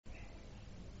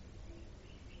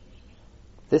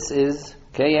This is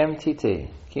KMTT,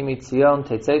 Kimitzion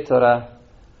Tetzei Torah,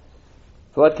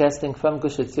 broadcasting from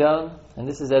Gush Etzion, and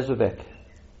this is Ezra Beck.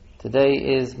 Today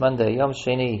is Monday, Yom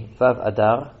Sheni, Vav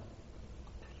Adar,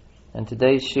 and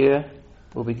today's shir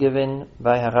will be given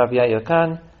by Harav Yair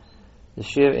Khan, the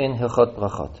shir in Hilchot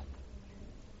Brachot.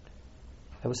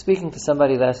 I was speaking to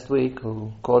somebody last week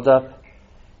who called up.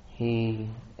 He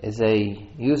is a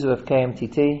user of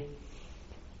KMTT,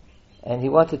 and he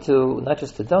wanted to, not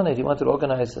just to donate, he wanted to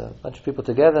organize a bunch of people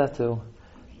together to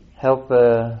help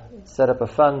set up a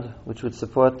fund which would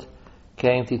support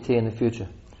KMTT in the future.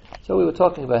 So we were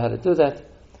talking about how to do that,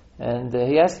 and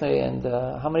he asked me,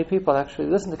 how many people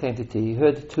actually listen to KMTT? He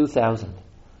heard 2,000.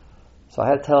 So I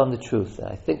had to tell him the truth.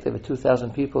 I think there were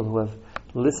 2,000 people who have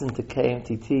listened to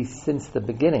KMTT since the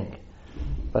beginning.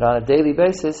 But on a daily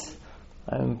basis,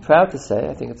 I'm proud to say,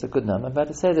 I think it's a good number, I'm about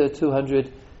to say there are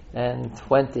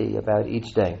 220 about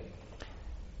each day.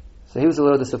 So he was a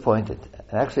little disappointed.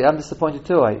 And actually I'm disappointed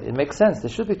too. It makes sense. There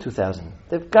should be 2,000.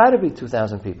 There've got to be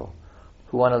 2,000 people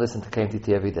who want to listen to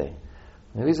KMTT every day.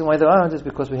 And the reason why there aren't is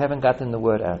because we haven't gotten the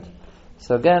word out.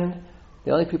 So again,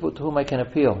 the only people to whom I can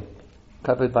appeal,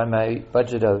 covered by my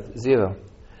budget of zero,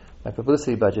 my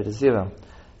publicity budget is zero.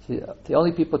 So the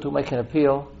only people to whom I can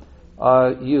appeal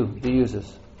are you, the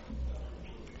users.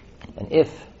 And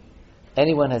if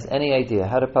anyone has any idea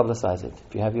how to publicize it,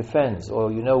 if you have your friends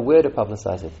or you know where to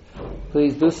publicize it,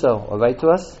 please do so or write to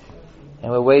us,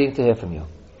 and we're waiting to hear from you.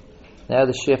 Now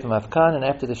the shir from Avkan, and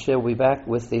after the shir we'll be back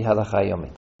with the Halacha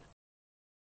Yomit.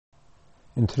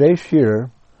 In today's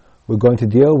shir, we're going to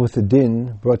deal with the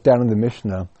din brought down in the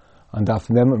Mishnah on Daf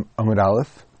Mem Amud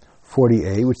Aleph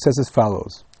 40a, which says as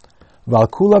follows: Val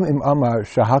kulam im amar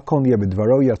shahakol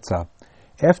b'dvaro yatsa.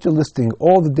 After listing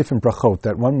all the different brachot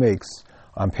that one makes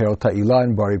on Perot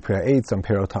HaIlan, Bari Priya Eitz, on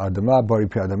Perot HaAdama, Bari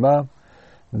Priya Adama,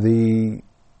 the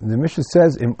Mishnah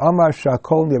says, Im Amar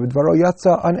Shakol B'dvaro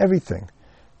Yatsa, on everything.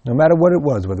 No matter what it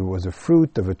was, whether it was a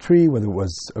fruit of a tree, whether it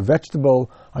was a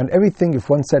vegetable, on everything, if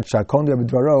one said Shakol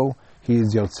B'dvaro, he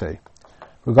is Yotzei.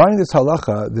 Regarding this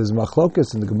halacha, there's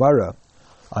machlokas in the Gemara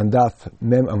on Daf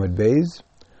Mem Amud Beis,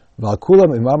 Val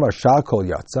Kulam Im Amar Shakol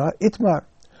Yatsa, Itmar.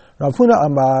 Rav Huna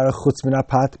Amar Chutz Min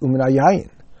HaPat U'Min HaYayin.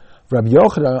 Rabbi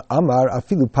Yochanan Amar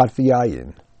Afilu Pat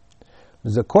V'Yayin.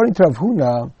 According to Rav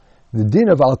Huna, the din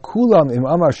of Al Kulam Im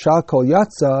Amar Shakol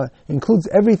Yatsa includes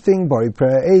everything Bari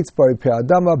Priya Eitz, Bari Priya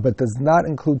Adama, but does not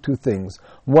include two things.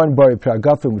 One, Bari Priya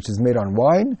Gafen, which is made on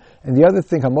wine, and the other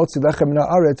thing, Hamotzi Lechem Min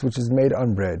HaAretz, which is made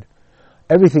on bread.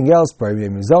 Everything else, Bari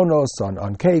Mizonos,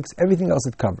 on cakes, everything else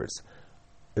it covers.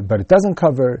 But it doesn't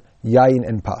cover Yayin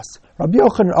and Pas. Rabbi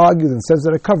Yochanan argues and says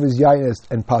that it covers Yayin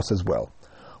and Pas as well.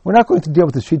 We're not going to deal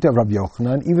with the Shita of Rabbi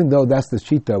Yochanan, even though that's the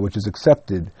Shita which is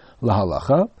accepted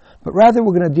lahalacha, but rather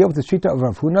we're going to deal with the Shita of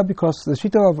Rav Huna, because the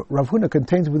Shita of Rav Huna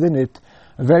contains within it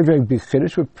a very, very big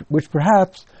chiddush, which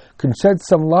perhaps can shed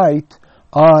some light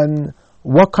on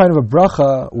what kind of a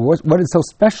bracha, what is so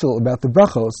special about the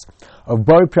brachos of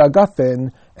Bari Priya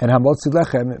Gafen and Hamotzi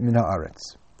Lechem Min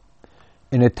HaAretz.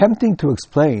 In attempting to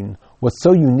explain what's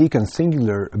so unique and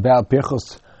singular about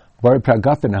Birchos Bari Priya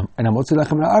Gafen and Hamotzi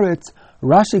Lechem Min HaAretz,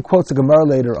 Rashi quotes a Gemara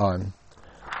later on.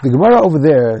 The Gemara over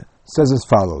there says as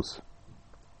follows: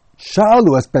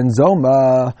 Sha'alu es ben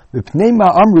Zoma b'pnei ma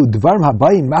amru dvarim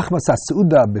habayim machmas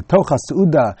ha'seuda b'toch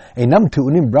ha'seuda einam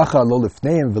tu'unim bracha lo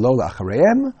lifneihem v'lo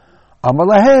la'achareihem amar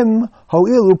lahem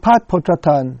ho'ilu pat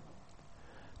potratan.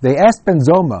 They asked Ben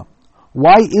Zoma,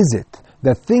 why is it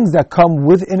that things that come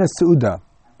within a seuda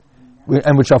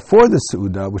and which are for the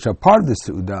seuda, which are part of the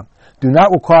seuda, do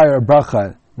not require a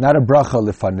bracha, not a bracha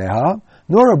lefaneha,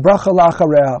 nor a bracha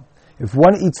la'achareha. If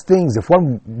one eats things, if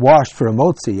one washed for a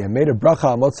motzi and made a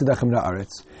bracha motzi lechem min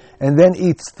ha'aretz, and then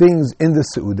eats things in the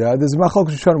seuda, there's a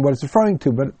machlokes rishonim what it's referring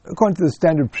to, but according to the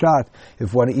standard pshat,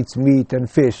 if one eats meat and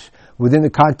fish within the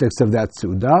context of that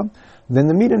seuda, then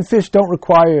the meat and fish don't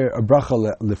require a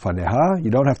bracha lefaneha.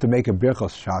 You don't have to make a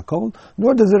birchos shakol,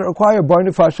 nor does it require bar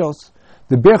nefashos.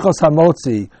 The birchos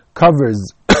hamotzi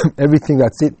covers everything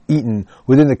that's eaten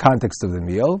within the context of the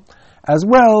meal, as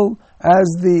well as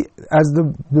the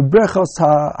brachos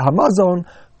hamazon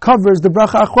covers the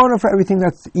bracha achrona for everything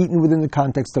that's eaten within the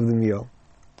context of the meal.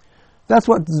 That's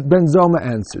what Ben Zoma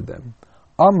answered them.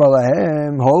 Amar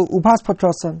lahem hol upas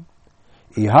patrasan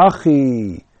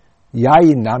ihachi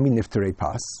yayin nami nifterei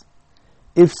pas.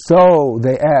 If so,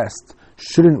 they asked,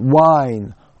 shouldn't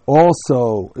wine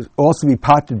also be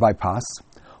potted by pas?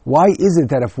 Why is it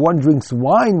that if one drinks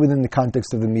wine within the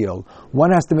context of the meal,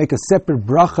 one has to make a separate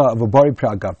bracha of a Bari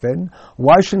Priya Gafen?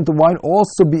 Why shouldn't the wine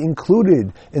also be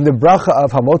included in the bracha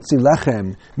of Hamotzi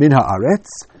Lechem Min HaAretz?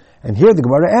 And here the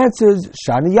Gemara answers,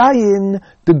 Shani Yayin,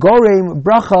 the Gorem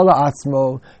Bracha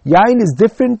La'atzmo. Yayin is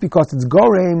different because it's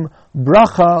Gorem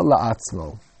Bracha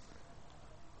La'atzmo.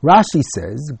 Rashi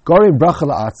says, Gorem Bracha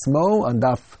La'atzmo, on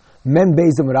Daf Mem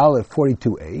Beis Amud Aleph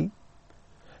 42a,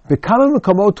 Bekama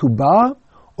Mekamot Huba,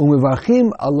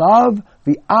 Umevarchim Alav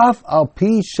V'af Al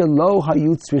Pi Shelo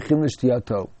Hayu Tzrichim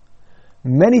L'Shtiyato.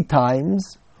 Many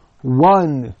times,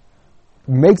 one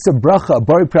makes a bracha, a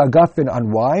Bari Pragafen,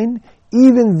 on wine,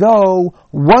 even though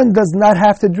one does not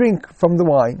have to drink from the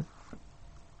wine.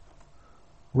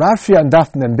 Rashi on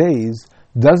Daf Mem Beis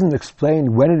doesn't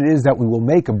explain when it is that we will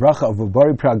make a bracha of a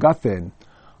Bari Pragafen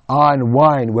on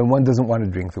wine when one doesn't want to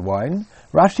drink the wine.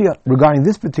 Rashi, regarding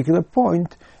this particular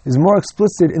point, is more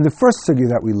explicit in the first sugya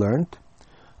that we learned,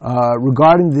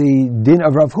 regarding the din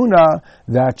of Rav Huna,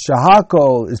 that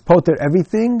shahakol is poter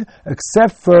everything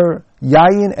except for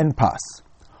yayin and pas.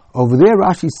 Over there,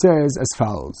 Rashi says as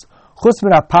follows: Chus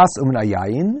min pas u'min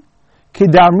yayin,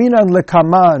 kidarminan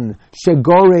lekaman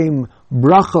shegorem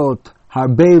brachot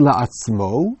harbe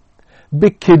la'atzmo,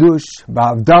 b'kiddush,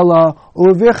 b'havdalah,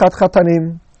 u'v'chat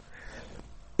chatanim.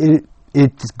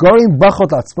 It's gorem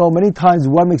brachot la'atzmo. Many times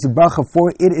one makes a bracha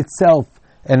for it itself,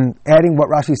 and adding what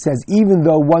Rashi says, even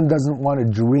though one doesn't want to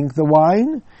drink the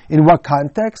wine. In what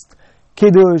context?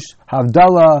 Kiddush,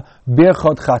 Havdalah,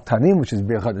 Birchot Chatanim, which is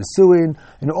Birchot Nesuin.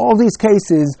 In all these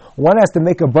cases, one has to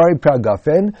make a Bari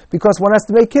Pragafen because one has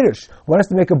to make Kiddush. One has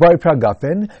to make a Bari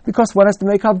Pragafen because one has to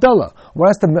make Havdalah. One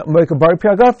has to make a Bari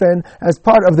Pragafen as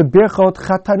part of the Birchot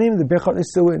Chatanim, the Birchot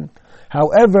Nesuin.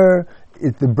 However,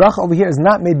 the bracha over here is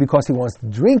not made because he wants to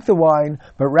drink the wine,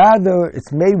 but rather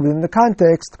it's made within the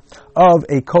context of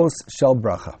a kos shel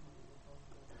bracha.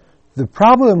 The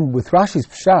problem with Rashi's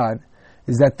pshat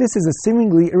is that this is a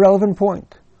seemingly irrelevant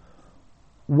point.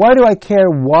 Why do I care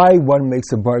why one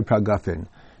makes a Bari Pragafen?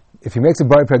 If he makes a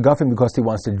Bari Pragafen because he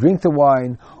wants to drink the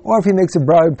wine, or if he makes a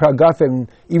Bari Pragafen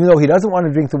even though he doesn't want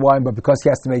to drink the wine, but because he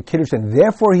has to make Kiddush and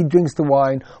therefore he drinks the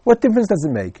wine, what difference does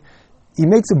it make? He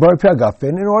makes a Bari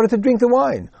Pragafen in order to drink the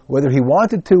wine. Whether he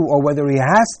wanted to or whether he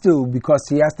has to because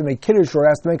he has to make Kiddush or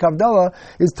has to make Havdalah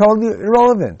is totally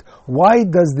irrelevant. Why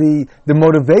does the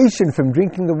motivation from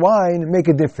drinking the wine make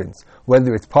a difference?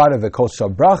 Whether it's part of a kos shel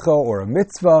bracha or a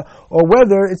mitzvah, or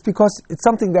whether it's because it's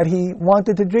something that he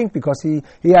wanted to drink because he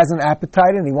has an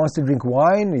appetite and he wants to drink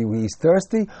wine, he's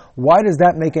thirsty. Why does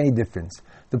that make any difference?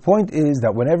 The point is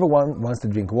that whenever one wants to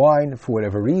drink wine, for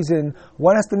whatever reason,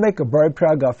 one has to make a Bari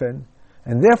Pragafen.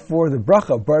 And therefore, the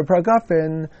bracha of Bari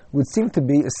Pragafen would seem to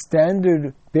be a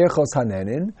standard Birchos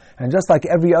Hanenin. And just like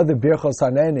every other Birchos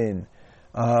Hanenin,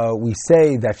 we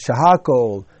say that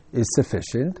Shahakol is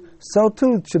sufficient, so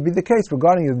too it should be the case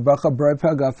regarding the bracha of Bari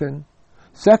Pragafen.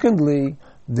 Secondly,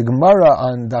 the Gemara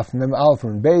on Daf Mem Aleph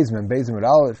and Mem Beis Amud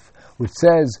Aleph, which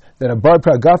says that a Bari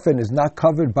Pragafen is not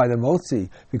covered by the motzi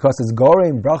because it's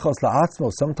gorem brachos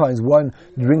la'atzmo. Sometimes one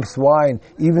drinks wine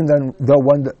even though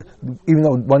one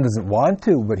doesn't want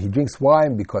to, but he drinks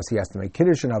wine because he has to make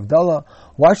Kiddush and Havdalah.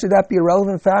 Why should that be a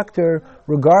relevant factor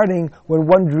regarding when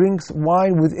one drinks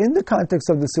wine within the context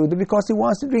of the Suda because he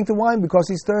wants to drink the wine because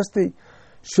he's thirsty?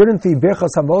 Shouldn't the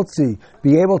Birchas HaMotzi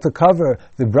be able to cover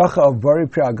the bracha of Bari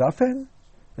Pragafen?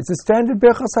 It's a standard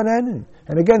Birchas Hanenin.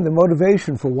 And again, the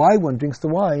motivation for why one drinks the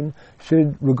wine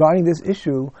should, regarding this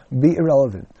issue, be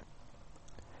irrelevant.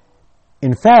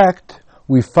 In fact,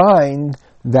 we find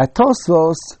that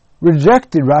Tosfos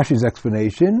rejected Rashi's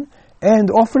explanation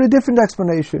and offered a different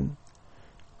explanation.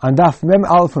 On Daf Mem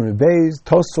Aleph and Beis,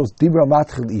 Tosfos Dibra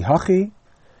Matchil Ihachi,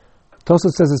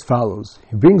 Tosfos says as follows.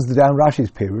 He brings down Rashi's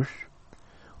Perush.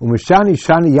 Umeshani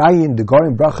Shani Yayin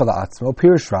Degorim Bracha La'atzmo,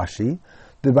 Perush Rashi,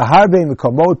 the Baharbe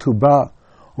Mekomot Huba,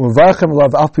 Uvarchem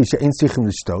Lov Alpi She'en Sichim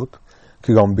Lishtot,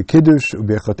 Kigom Bekiddush,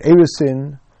 Ubechot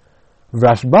Erusin,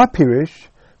 Vrashba Pirish,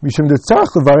 Mishum de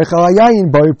Tzarech Levarech Al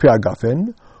Yayin Bari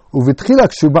Pragafen, Uvitchila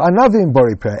Kshuba Anavim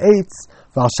Bari Eitz,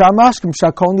 Val Shamashkim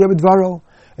Shakon Yabedvaro.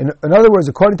 In other words,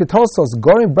 according to Tosfos,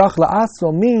 Gorim Brach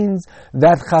La'atzmo means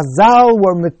that Chazal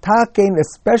were metaken a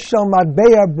special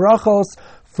Madbeya Brachos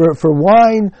for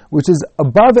wine, which is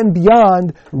above and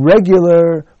beyond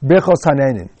regular Birchos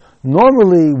Hanenin.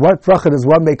 Normally, what bracha does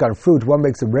one make on fruit? One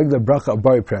makes a regular bracha of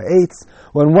Bari Eitz.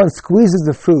 When one squeezes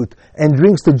the fruit and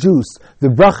drinks the juice, the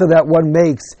bracha that one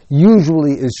makes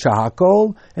usually is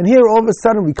shahakol. And here, all of a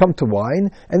sudden, we come to wine,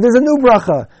 and there's a new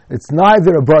bracha. It's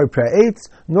neither a Bari Eitz,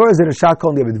 nor is it a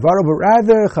shahakol ne'abedvaro, but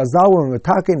rather, Chazal were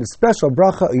metaken a special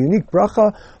bracha, a unique bracha,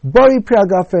 Bari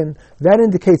Pragafen. That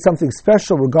indicates something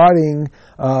special regarding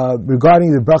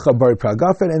the bracha of Bari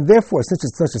Pragafen, and therefore, since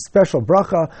it's such a special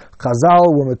bracha,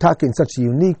 Chazal were metaken such a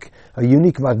unique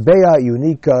matbeya, a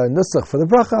unique nusach for the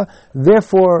bracha.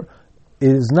 Therefore,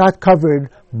 is not covered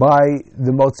by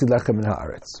the Motzi Lechem Min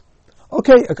Haaretz.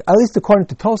 Okay, at least according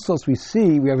to Tosfos,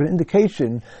 we have an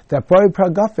indication that Bari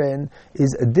Pragafen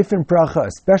is a different bracha,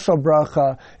 a special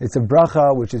bracha. It's a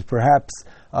bracha which is perhaps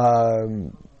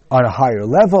on a higher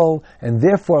level, and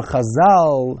therefore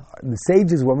Chazal, the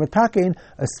sages, were metaken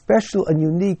a special and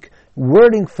unique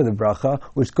wording for the bracha,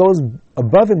 which goes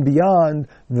above and beyond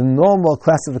the normal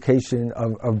classification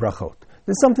of brachot.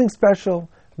 There's something special.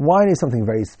 Wine is something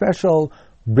very special.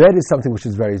 Bread is something which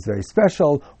is very, very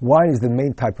special. Wine is the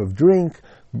main type of drink.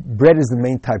 Bread is the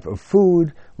main type of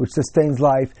food which sustains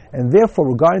life. And therefore,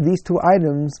 regarding these two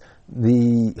items,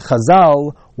 the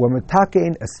Chazal were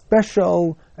metaken a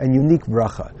special and unique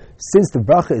bracha. Since the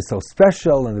bracha is so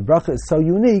special and the bracha is so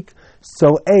unique,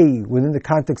 so within the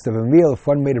context of a meal, if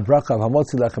one made a bracha of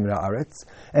Hamotzi Lechem Min Haaretz,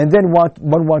 and then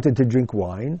one wanted to drink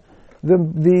wine, the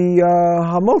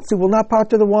Hamotzi will not part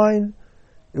to the wine.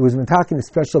 It was metaken a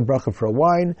special bracha for a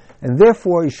wine, and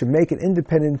therefore you should make an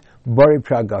independent Bari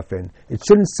Pragafen. It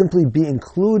shouldn't simply be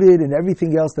included in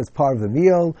everything else that's part of the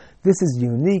meal. This is a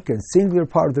unique and singular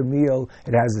part of the meal.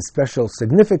 It has a special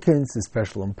significance, a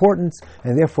special importance,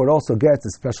 and therefore it also gets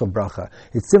a special bracha.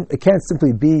 It can't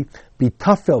simply be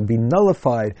tafel, be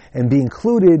nullified, and be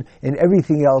included in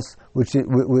everything else which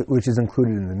is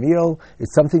included in the meal.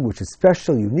 It's something which is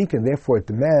special, unique, and therefore it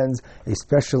demands a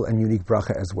special and unique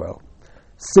bracha as well.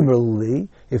 Similarly,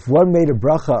 if one made a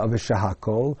bracha of a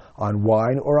shahakol on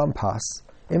wine or on pas,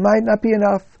 it might not be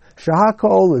enough.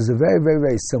 Shahakol is a very, very,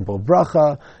 very simple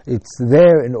bracha. It's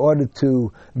there in order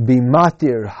to be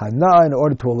matir hana, in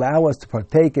order to allow us to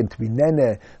partake and to be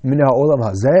nene min ha'olam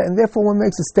hazeh, and therefore one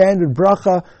makes a standard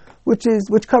bracha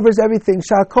which covers everything.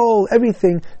 Shahakol,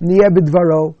 everything, niyeh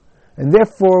b'dvaro. And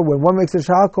therefore, when one makes a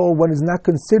shahakol, one is not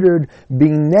considered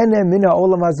being nene min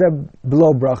ha'olam hazeh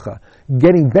below bracha,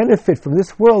 getting benefit from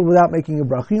this world without making a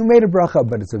bracha. You made a bracha,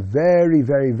 but it's a very,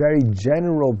 very, very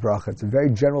general bracha. It's a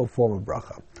very general form of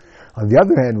bracha. On the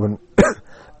other hand,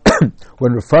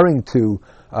 when referring to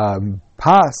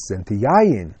pas and to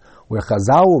yayin, where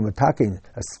Chazal were metaking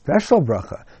a special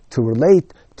bracha to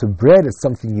relate to bread as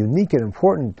something unique and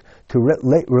important, to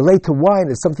relate to wine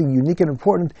as something unique and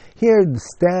important, here the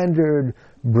standard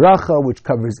bracha which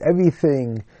covers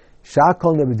everything,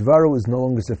 Shakol nebidvaru, is no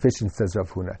longer sufficient, says Rav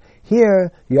Huna.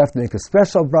 Here, you have to make a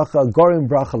special bracha, gorim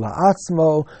bracha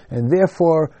la'atzmo, and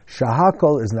therefore,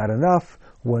 shahakol is not enough.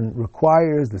 One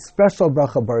requires the special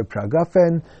bracha bari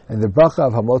pragafen and the bracha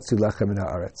of hamotzi lechem min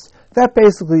haaretz. That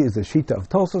basically is the shita of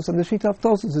Tosfos, and the shita of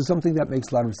Tosfos is something that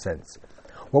makes a lot of sense.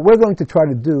 What we're going to try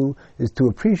to do is to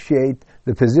appreciate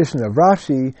the position of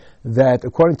Rashi, that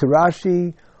according to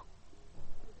Rashi,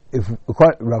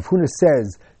 Rav Huna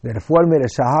says that if one made a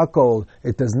shahakol,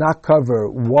 it does not cover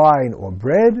wine or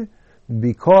bread,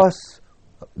 because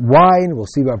wine, we'll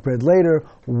see about bread later,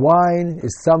 wine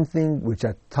is something which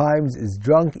at times is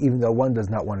drunk, even though one does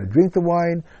not want to drink the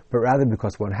wine, but rather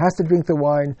because one has to drink the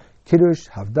wine, kiddush,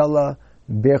 havdalah,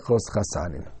 bechos,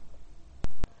 chasanim.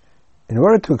 In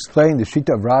order to explain the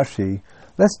shita of Rashi,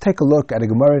 let's take a look at a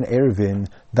Gemara in Eruvin,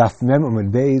 Daf Mem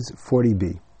Amud Beis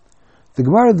 40b. The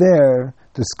Gemara there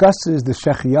discusses the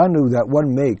shechianu that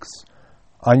one makes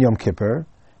on Yom Kippur,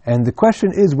 and the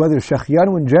question is whether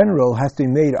shechianu in general has to be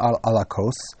made al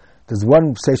kos. Does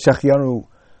one say shechianu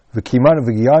v'kimanu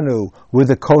v'giyanu with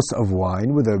a kos of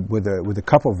wine, with a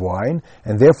cup of wine,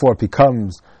 and therefore it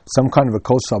becomes some kind of a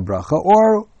kos shal bracha,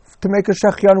 or to make a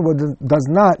shechianu does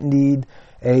not need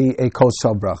a kos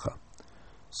shal bracha?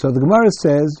 So the Gemara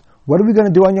says, what are we going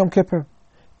to do on Yom Kippur?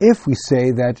 If we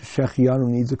say that shechianu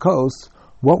needs a kos,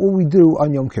 what will we do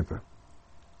on Yom Kippur?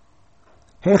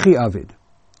 Hechi avid.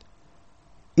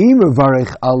 If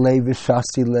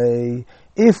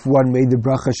one made the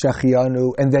bracha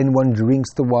shechianu and then one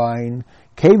drinks the wine,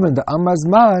 kevan the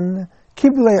amazman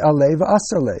kible alei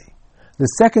v'asalei. The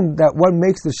second that one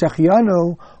makes the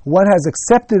shechianu, one has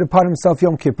accepted upon himself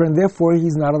Yom Kippur, and therefore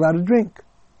he's not allowed to drink.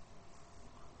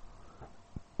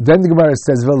 Then the Gemara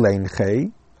says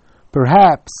v'leinchei.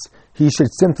 Perhaps he should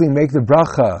simply make the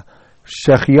bracha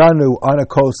shechianu on a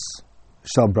kos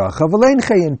shal bracha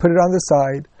v'leinchei and put it on the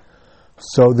side.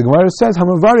 So the Gemara says,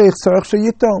 "Hamavarich tzarich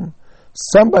sheyitom."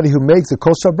 Somebody who makes a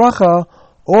kos shal bracha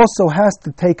also has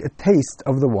to take a taste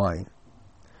of the wine.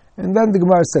 And then the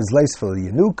Gemara says, "Leisfel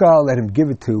yenuka," let him give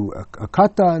it to a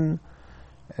katan.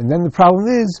 And then the problem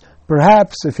is,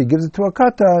 perhaps if he gives it to a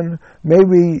katan,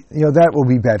 maybe that will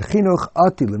be bad chinuch,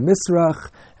 ati lemisrach,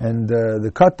 and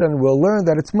the katan will learn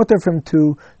that it's mutter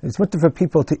for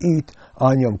people to eat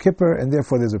on Yom Kippur, and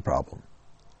therefore there's a problem.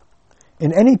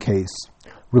 In any case,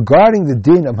 regarding the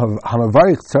din of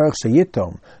hamavarich tzarich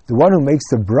sheyitom, the one who makes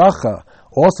the bracha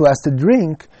also has to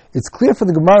drink. It's clear from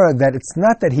the Gemara that it's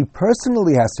not that he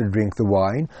personally has to drink the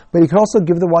wine, but he can also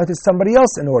give the wine to somebody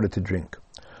else in order to drink.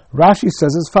 Rashi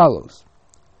says as follows: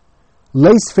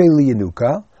 Leis Feli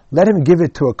Yanuka, let him give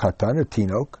it to a katan, a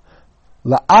tinok.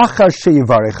 La'achar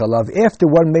sheyivarech alav, after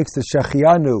one makes the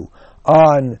shechianu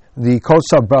on the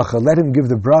kosher bracha, let him give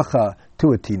the bracha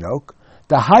to a tinok.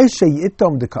 The hay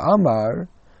sheyitom de ka'amar,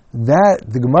 that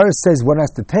the Gemara says one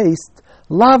has to taste.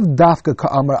 Lav dafka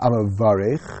ka'amar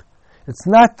amavarech. It's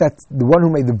not that the one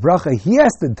who made the bracha he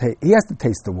has to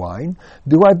taste the wine.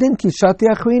 Duadin kishati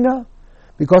achrina,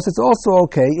 because it's also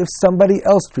okay if somebody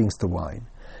else drinks the wine.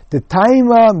 The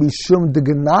taima mishum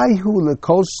deganaihu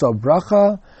lekosher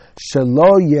bracha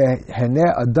shelo yehene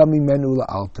adam mimenu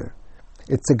la'alter.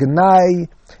 It's a ganai,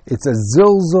 it's a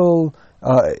zilzul,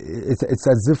 it's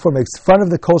as if one makes fun of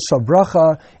the kol shel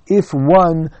bracha if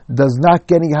one does not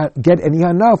get any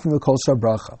hana from the kol shel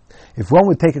bracha. If one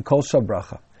would take a kol shel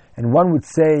bracha and one would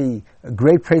say a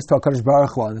great praise to HaKadosh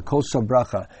Baruch Hu on the kol shel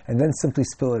bracha and then simply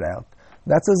spill it out,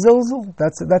 that's a zilzul,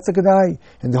 that's a ganai.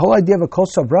 And the whole idea of a kol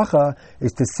shel bracha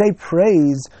is to say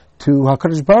praise to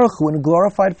HaKadosh Baruch Hu in a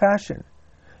glorified fashion.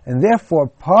 And therefore,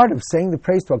 part of saying the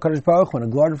praise to HaKadosh Baruch Hu in a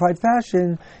glorified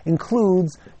fashion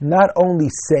includes not only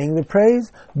saying the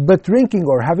praise, but drinking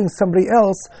or having somebody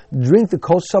else drink the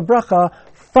kol shel bracha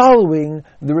following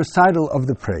the recital of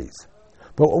the praise.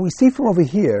 But what we see from over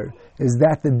here is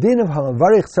that the din of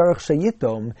hamavarich tzarech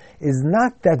sheyitom is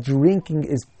not that drinking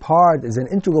is an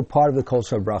integral part of the kol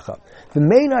shel bracha. The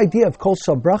main idea of kol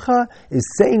shel bracha is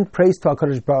saying praise to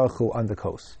HaKadosh Baruch Hu on the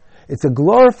kos. It's a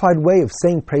glorified way of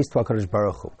saying praise to HaKadosh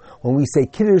Baruch Hu. When we say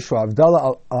Kiddush or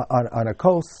Havdalah on a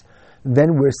kos,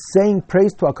 then we're saying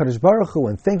praise to HaKadosh Baruch Hu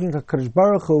and thanking HaKadosh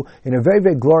Baruch Hu in a very,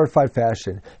 very glorified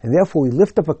fashion. And therefore we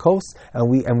lift up a kos and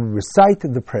we recite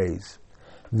the praise.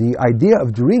 The idea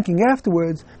of drinking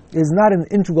afterwards is not an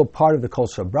integral part of the kol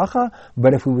shel bracha,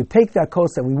 but if we would take that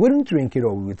kos and we wouldn't drink it,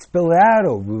 or we would spill it out,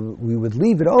 or we would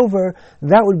leave it over,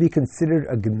 that would be considered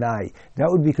a gnai. That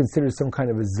would be considered some kind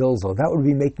of a zilzal. That would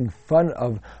be making fun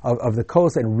of the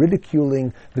kos and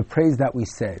ridiculing the praise that we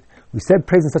said. We said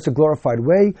praise in such a glorified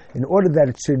way in order that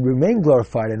it should remain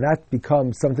glorified and not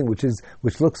become something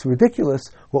which looks ridiculous.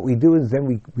 What we do is then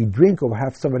we drink or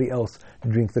have somebody else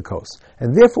drink the kos.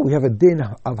 And therefore we have a din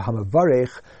of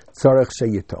hamavarech tzarech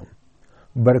sheyitom.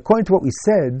 But according to what we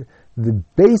said, the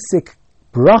basic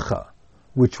bracha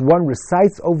which one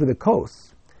recites over the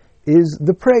kos is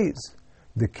the praise,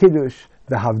 the kiddush,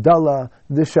 the havdalah,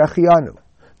 the shechianu.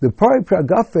 The Pari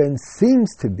Pragafen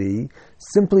seems to be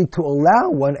simply to allow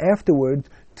one afterward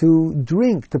to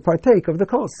drink, to partake of the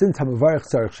kos. Since hamavarech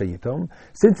tzarech sheyitom,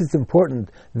 since it's important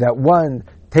that one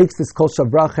takes this kol shel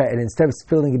bracha and instead of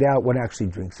spilling it out, one actually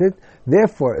drinks it.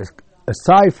 Therefore,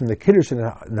 aside from the kiddush and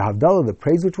the havdalah, the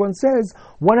praise which one says,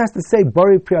 one has to say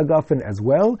Pari Pragafen as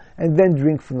well, and then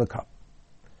drink from the cup.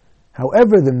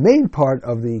 However, the main part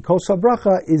of the kol shel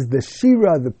bracha is the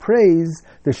shira, the praise,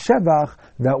 the shevach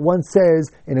that one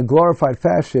says in a glorified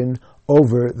fashion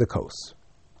over the kos.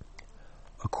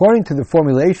 According to the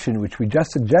formulation which we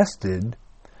just suggested,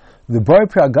 the Pari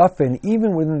Pragafen,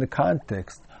 even within the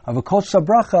context of a kol shel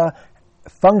bracha,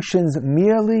 functions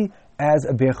merely as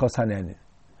a birchos hanenin.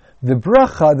 The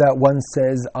bracha that one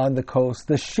says on the kos,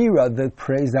 the shira, the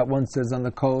praise that one says on the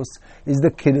kos, is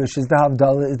the kiddush, is the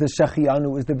havdalah, is the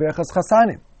shechianu, is the berachas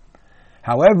chasanim.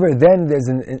 However, then there's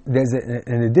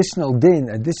an additional din,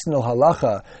 additional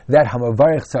halacha, that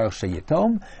hamavarech tzarech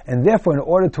sheyitom, and therefore in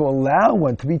order to allow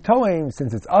one to be toim,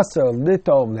 since it's aser,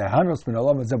 litom, lehanos min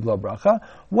olam zebla bracha,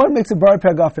 one makes a Pari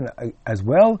Pragafen as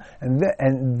well,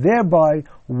 and thereby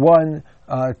one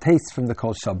tastes from the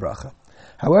kol shel bracha.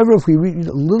 However, if we read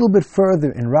a little bit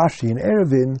further in Rashi and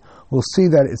Eruvin, we'll see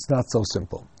that it's not so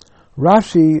simple.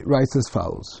 Rashi writes as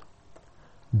follows: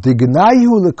 Dignayu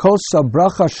lekol shel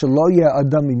bracha shelo yeh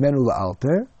adam mimenu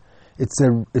la'alter. It's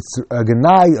a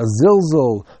gnai, a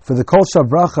zilzul for the kol shel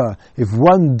bracha if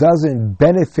one doesn't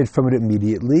benefit from it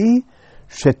immediately.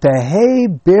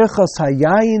 Shetehei birchas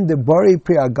hayayin de Pari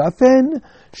Pragafen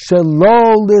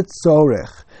shelo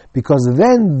litzorech. Because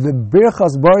then the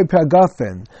birchas Pari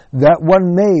Pragafen that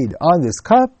one made on this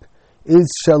cup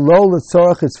is shelo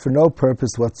letzorech, it's for no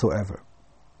purpose whatsoever.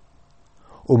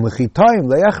 Umechitayim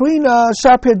le'achrina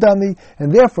shapir dami,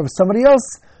 and therefore if somebody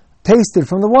else tasted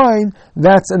from the wine,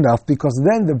 that's enough, because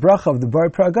then the bracha of the Pari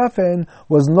Pragafen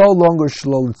was no longer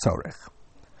shelo letzorech.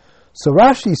 So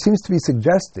Rashi seems to be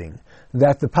suggesting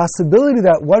that the possibility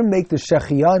that one make the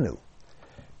shechianu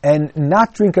and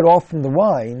not drink at all from the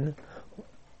wine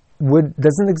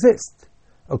doesn't exist.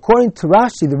 According to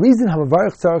Rashi, the reason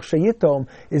hamavarech tzarech sheyitom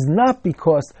is not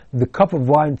because the cup of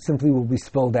wine simply will be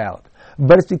spilled out,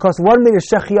 but it's because one made a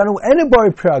Shechianu and a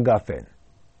Bari Pragafen.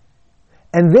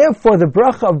 And therefore the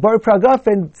bracha of Bari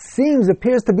Pragafen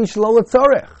appears to be Shalol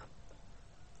Tzorech.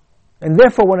 And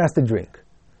therefore one has to drink.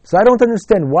 So I don't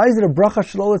understand, why is it a bracha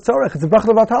Shalol Tzorech? It's a bracha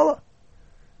Levatala.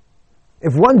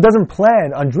 If one doesn't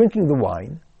plan on drinking the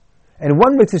wine, and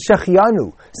one makes a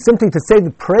Shechianu simply to say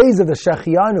the praise of the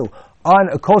Shechianu on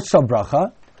a Kol Shal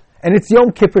Bracha, and it's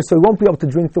Yom Kippur, so he won't be able to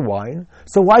drink the wine,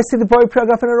 so why say the Bari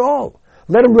Pragafen at all?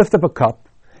 Let him lift up a cup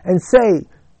and say,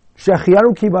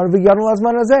 Shechianu Kiban V'Yanu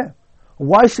Lazman Hazeh.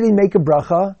 Why should he make a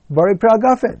bracha Bari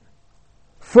Pragafen?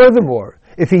 Furthermore,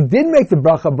 if he did make the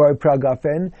bracha Bari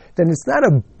Pragafen, then it's not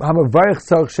a Hamavarich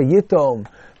Tzorech Sheyitom.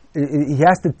 He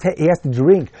has to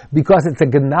drink because it's a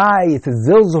ganai, it's a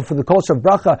zilzul for the kol shel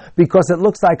bracha, because it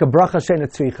looks like a bracha she'eina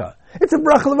tzricha. It's a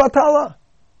bracha levatala.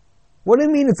 What do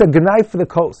you mean it's a ganai for the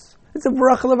kos? It's a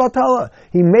bracha levatala.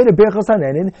 He made a berachos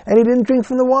hanenin and he didn't drink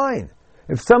from the wine.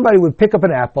 If somebody would pick up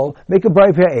an apple, make a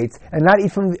bari eitz, and not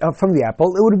eat from the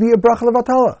apple, it would be a bracha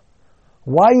levatala.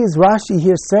 Why is Rashi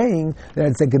here saying that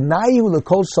it's a ganai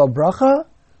l'kol shel bracha?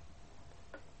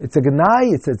 It's a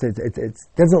ganai. It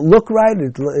doesn't look right.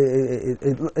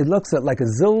 It looks like a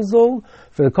zilzul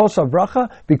for the kol shal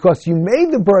bracha because you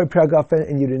made the bari pragafen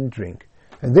and you didn't drink,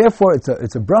 and therefore it's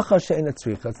a bracha she'eina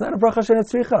tzricha. It's not a bracha she'eina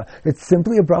tzricha. It's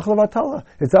simply a bracha levatala.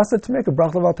 It's also to make a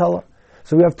bracha levatala.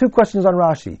 So we have two questions on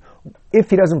Rashi.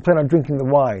 If he doesn't plan on drinking the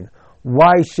wine,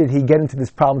 why should he get into this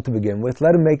problem to begin with?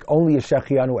 Let him make only a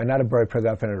shechianu and not a bari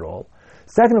pragafen at all.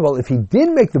 Second of all, if he did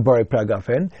make the Bari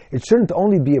Pragafen, it shouldn't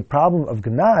only be a problem of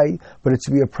Gnai, but it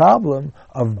should be a problem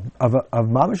of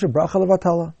Mamash Bracha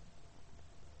Levatala.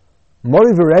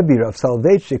 Mori Verebbi of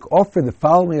Soloveitchik offered the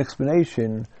following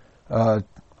explanation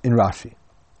in Rashi.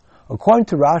 According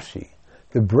to Rashi,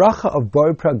 the bracha of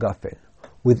Bari Pragafen,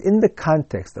 within the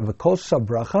context of a Kol Shal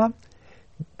Bracha,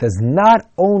 does not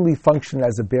only function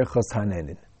as a Berchos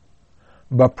Hanenin,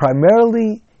 but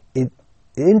primarily it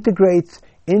integrates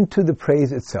into the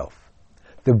praise itself.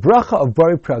 The bracha of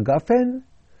Bari Pragafen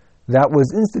that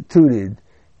was instituted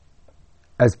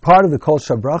as part of the Kol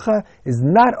Shal Bracha is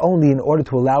not only in order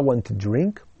to allow one to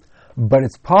drink, but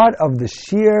it's part of the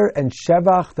shir and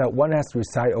shevach that one has to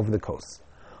recite over the kos.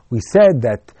 We said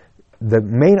that the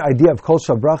main idea of Kol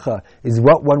Shal Bracha is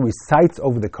what one recites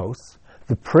over the kos,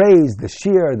 the praise, the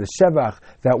shir, the shevach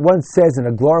that one says in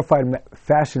a glorified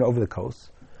fashion over the kos.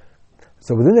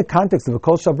 So within the context of a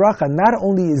Kol Shal Bracha, not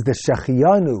only is the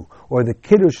Shechianu, or the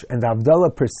Kiddush and the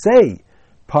Havdalah per se,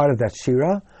 part of that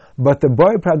Shira, but the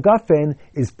Bari Pragafen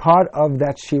is part of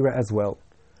that Shira as well.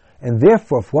 And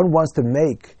therefore, if one wants to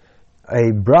make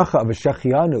a Bracha of a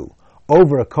Shechianu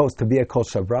over a Kos to be a Kol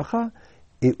Shal Bracha,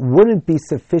 it wouldn't be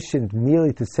sufficient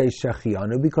merely to say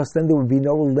Shechianu, because then there would be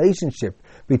no relationship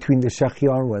between the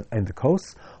Shechianu and the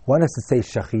Kos. One has to say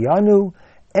Shechianu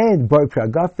and Bari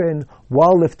Pragafen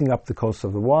while lifting up the kos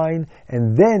of the wine,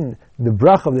 and then the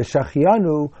bracha of the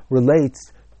Shechianu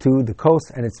relates to the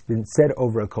kos, and it's been said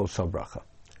over a Kol Shal Bracha.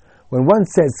 When one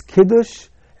says Kiddush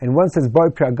and one says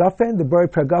Bari Pragafen, the Bari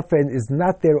Pragafen is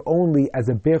not there only as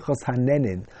a Berchos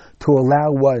Hanenin to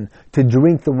allow one to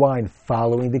drink the wine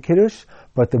following the Kiddush,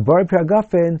 but the Bari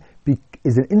Pragafen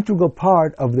is an integral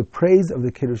part of the praise of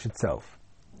the Kiddush itself.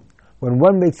 When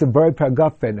one makes a Bari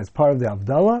Pragafen as part of the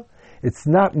Havdalah, it's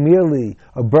not merely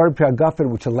a Bari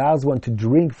Pragafen which allows one to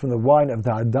drink from the wine of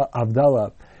the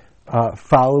Havdalah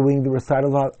following the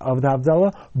recital of the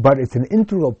Havdalah, but it's an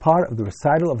integral part of the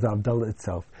recital of the Havdalah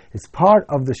itself. It's part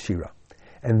of the Shira.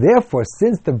 And therefore,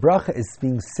 since the bracha is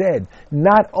being said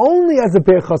not only as a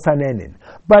Berchos Hanenin,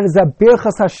 but as a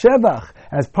Berchos HaShevach,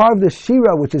 as part of the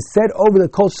Shira which is said over the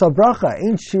Kol Shal Bracha,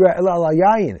 in Shira El Al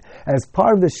Yayin, as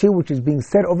part of the Shira which is being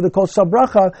said over the Kol Shal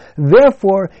Bracha,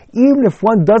 therefore, even if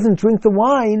one doesn't drink the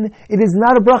wine, it is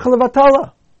not a Bracha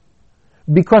Levatala,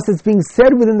 because it's being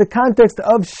said within the context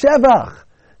of Shevach,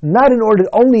 not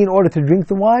only in order to drink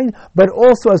the wine, but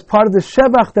also as part of the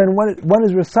Shevach that one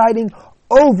is reciting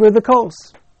over the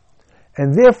kos.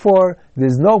 And therefore,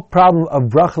 there's no problem of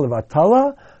bracha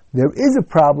levatala. There is a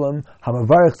problem,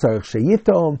 hamavarich tzarich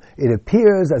sheyitom. It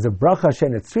appears as a bracha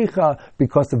she'eina tzricha,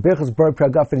 because the berachos Bari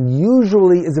Pragafen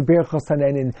usually is a berachos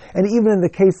hanenin, and even in the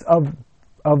case of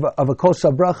a Kol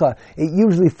Shal Bracha, it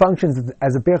usually functions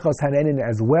as a Berchos Hanenin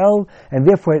as well, and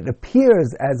therefore it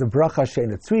appears as a Bracha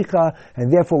She'eina Tzricha,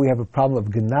 and therefore we have a problem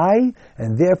of Gnai,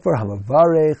 and therefore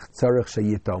Hamavarech Tzarech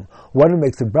Sheyitom. One who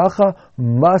makes a Bracha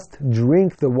must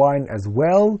drink the wine as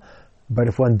well, but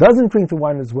if one doesn't drink the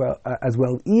wine as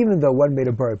well, even though one made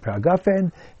a Bari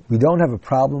Pragafen, we don't have a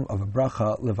problem of a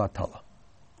Bracha Levatala.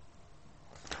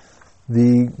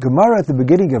 The Gemara at the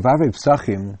beginning of Avei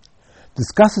Psachim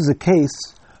discusses a case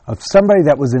of somebody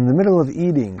that was in the middle of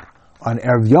eating on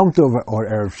Erev Yom Tov or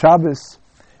Erev Shabbos,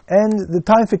 and the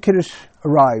time for Kiddush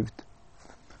arrived.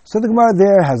 So the Gemara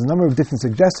there has a number of different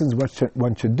suggestions what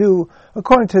one should do.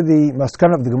 According to the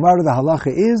Maskana of the Gemara, the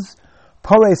halacha is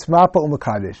Pares Mapa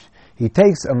Umakadesh. He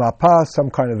takes a mapa, some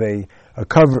kind of a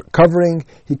covering,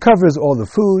 he covers all the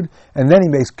food, and then he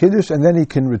makes Kiddush, and then he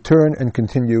can return and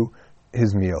continue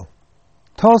his meal.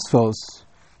 Tosfos,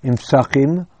 in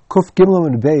Psachim, Kuf Gimel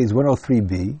and Beis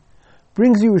 103b,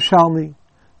 brings Yerushalmi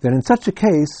that in such a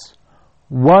case,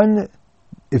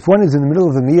 if one is in the middle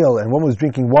of the meal and one was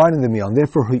drinking wine in the meal, and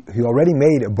therefore he already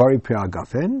made a Bari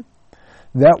Priagafen,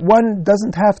 that one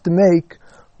doesn't have to make,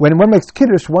 when one makes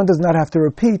Kiddush, one does not have to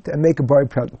repeat and make a Bari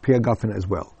Priagafen as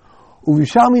well.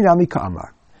 Uvishalmi Nami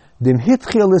Ka'amar, Dim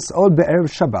Hitchil Lis'od Be'erev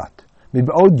Shabbat,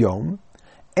 Mib'od Yom,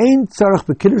 Ein Tzarech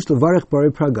Be'Kiddush Levarech Bari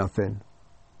Priagafen.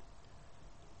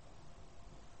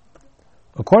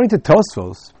 According to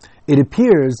Tosfos, it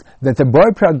appears that the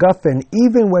Bari Priagafen,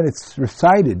 even when it's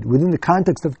recited within the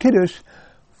context of Kiddush,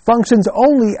 functions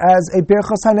only as a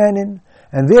Berachos Hanenin.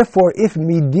 And therefore, if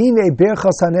Midine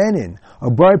Berachos Hanenin, a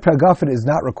Bari Priagafen is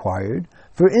not required,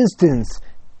 for instance,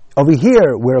 over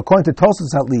here, where according to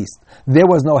Tosfos at least, there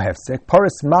was no hefsek,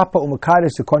 Paris Mapa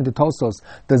Umakadesh, according to Tosfos,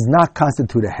 does not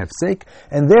constitute a hefsek,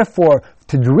 and therefore,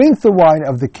 to drink the wine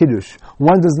of the Kiddush,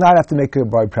 one does not have to make a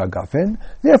Bari Priagafen,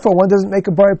 therefore one doesn't make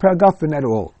a Bari Priagafen at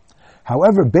all.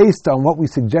 However, based on what we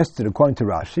suggested according to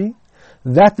Rashi,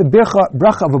 that the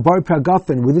bracha of a Bari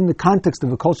Priagafen within the context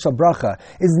of a Kol Shal Bracha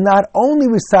is not only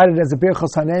recited as a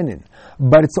Berachos Hanenin,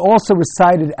 but it's also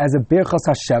recited as a Berachos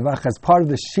HaShevach, as part of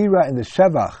the Shira and the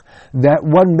Shevach that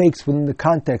one makes within the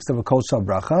context of a Kol Shal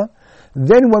Bracha,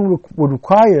 then one would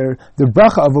require the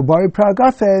bracha of a Bari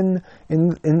Priagafen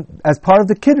as part of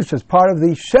the Kiddush, as part of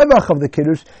the Shevach of the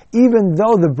Kiddush, even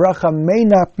though the bracha may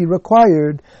not be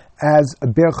required as a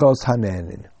Berachos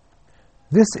Hanenin.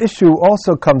 This issue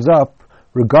also comes up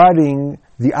regarding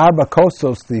the Arba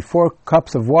Kosos, the 4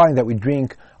 cups of wine that we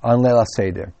drink on Leila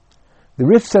Seder. The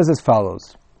Rif says as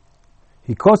follows.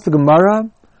 He quotes the Gemara,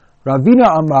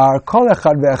 Ravina Amar, Kol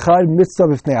Echad Ve'echad Mitzvah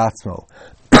B'fnei Atzmo.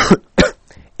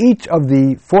 Each of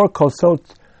the 4 kosot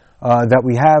that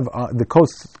we have, the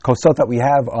kosot that we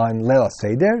have on Leila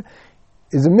Seder,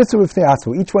 is a mitzvah B'fnei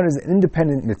Atzmo. Each one is an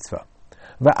independent mitzvah.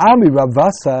 Va'ami Rav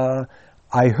Vasa,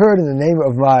 I heard in the name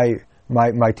of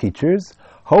my teachers,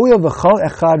 Ho'il v'chol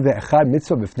echad ve'echad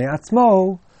mitzvah b'fnei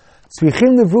atzmo,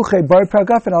 tzrichim levruche Bari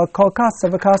Priagafen al kol kasa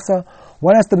v'kasa.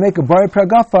 One has to make a Bari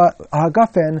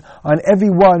Priagafen on every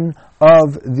one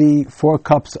of the 4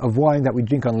 cups of wine that we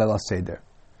drink on Leila Seder.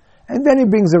 And then he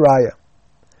brings a raya.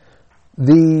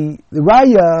 The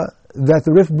raya that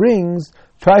the Rif brings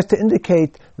tries to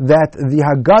indicate that the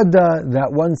Haggadah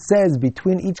that one says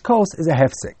between each kos is a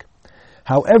hefsek.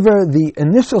 However, the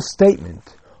initial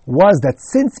statement was that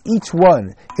since each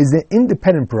one is an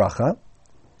independent bracha,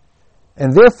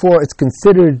 and therefore it's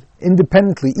considered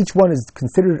independently, each one is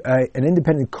considered an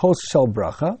independent kos shel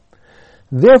bracha,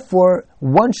 therefore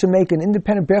one should make an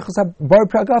independent berachos Bari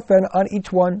Priagafen on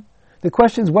each one. The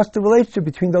question is, what's the relationship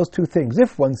between those two things?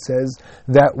 If one says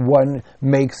that one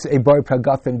makes a Bari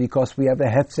Priagafen because we have a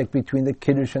hefsek between the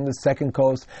Kiddush and the second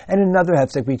kos, and another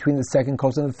hefsek between the second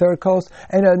kos and the third kos,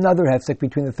 and another hefsek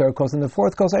between the third kos and the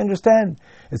fourth kos, I understand.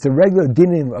 It's a regular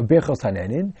dinim of Berachos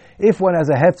Hanenin. If one has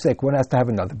a hefsek, one has to have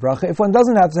another bracha. If one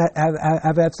doesn't have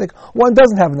a hefsek, one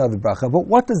doesn't have another bracha. But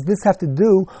what does this have to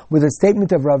do with the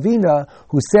statement of Ravina,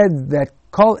 who said that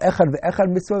Kol Echad Ve'echad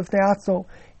Mitzvah B'fnei Atzmo,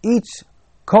 each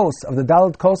kos of the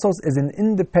Dalet Kosos is an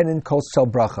independent kos shel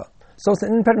bracha. So it's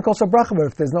an independent kos shel bracha, but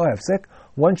if there's no hefsek,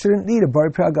 one shouldn't need a Bari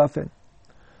Priagafen.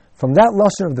 From that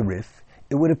lashon of the Rif,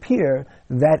 it would appear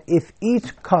that if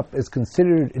each cup is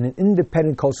considered an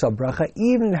independent kos shel bracha,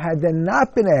 even had there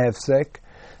not been a hefsek,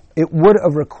 it would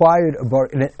have required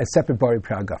a separate Bari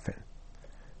Priagafen.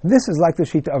 This is like the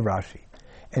Shita of Rashi.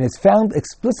 And it's found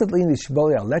explicitly in the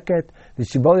Shibbolei HaLeket. The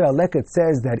Shibbolei HaLeket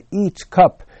says that each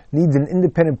cup needs an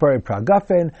independent Bari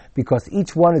Priagafen because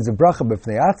each one is a bracha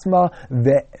b'fnei atzma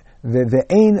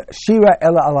ve'ein shira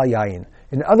ela ala yayin.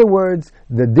 In other words,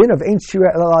 the din of ein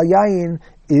shira ela ala yayin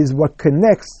is what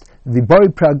connects the Bari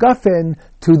Priagafen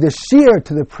to the shir,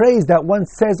 to the praise that one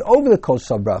says over the kos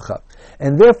shel bracha.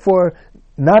 And therefore,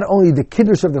 not only the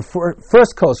kiddush of the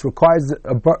first kos has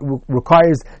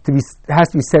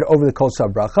to be said over the kos shel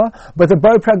bracha, but the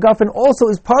Bari Priagafen also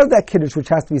is part of that kiddush which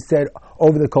has to be said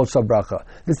over the kos shel bracha.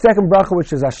 The second bracha,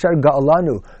 which is Asher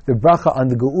Ga'alanu, the bracha on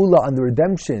the geula, on the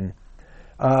redemption,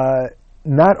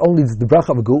 not only does the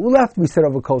bracha of geula have to be said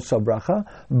over kos shel bracha,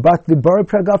 but the Bari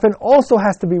Priagafen also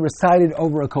has to be recited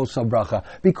over a kos shel bracha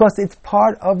because it's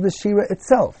part of the shira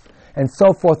itself. and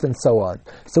so forth and so on.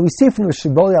 So we see from the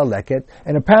Shibbolei HaLeket,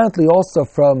 and apparently also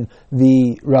from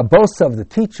the Rabbosa of the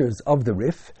teachers of the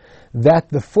Rif, that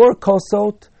the 4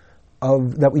 kosot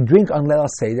that we drink on Leil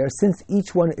Seder, since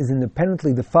each one is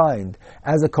independently defined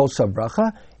as a kol shel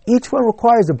bracha, each one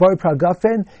requires a Bari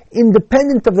Pragafen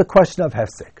independent of the question of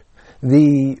hefsek.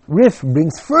 The Rif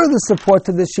brings further support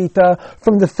to the Shita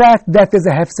from the fact that there's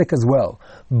a hefsek as well.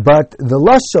 But the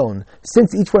Lashon,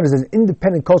 since each one is an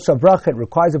independent kol shel bracha, it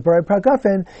requires a Bari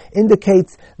Pragafen,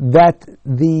 indicates that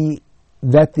there's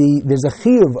a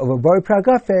chiyuv of a Bari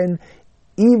Pragafen,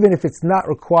 even if it's not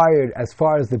required as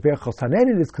far as the Birchos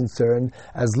Hanenin is concerned,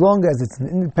 as long as it's an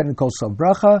independent kol shel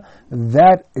bracha,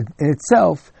 that in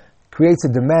itself creates a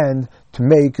demand to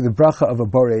make the bracha of a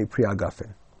Borei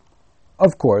Priyagafen.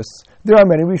 Of course, there are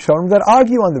many Rishonim that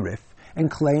argue on the Rif and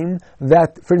claim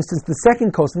that, for instance, the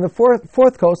second kos and the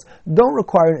fourth kos don't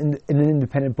require an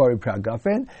independent Borei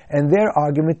Priyagafen, and their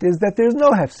argument is that there's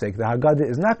no hefsek. The Haggadah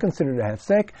is not considered a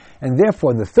hefsek, and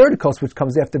therefore the third kos, which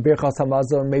comes after Birchas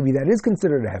Hamazon, maybe that is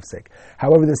considered a hefsek.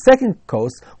 However, the second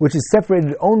kos, which is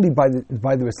separated only by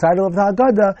the recital of the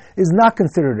Haggadah, is not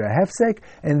considered a hefsek,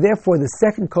 and therefore the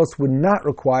second kos would not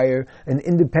require an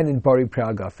independent Borei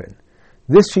Priyagafen.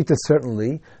 This Shita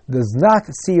certainly does not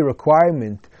see a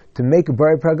requirement to make a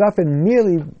Borei Pragafen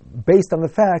merely based on the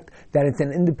fact that it's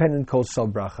an independent kol shel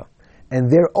bracha. And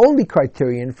their only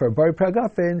criterion for a Borei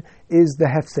Pragafen is the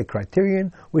hefsek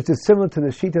criterion, which is similar to the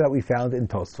Shita that we found in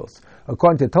Tosfos.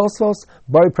 According to Tosfos,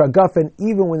 Borei Pragafen,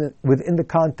 even within the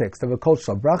context of a kol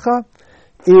shel bracha,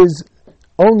 is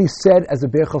only said as a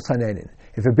Birchos Hanenin.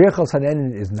 If a Birchos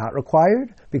Hanenin is not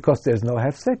required, because there's no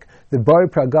hefsek, the Borei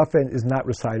Pragafen is not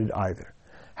recited either.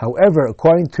 However,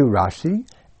 according to Rashi,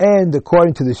 and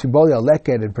according to the Shibbolei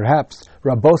HaLeket and perhaps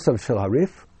Rabbosa of Shel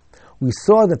Harif, we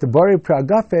saw that the Borei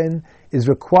Pragafen is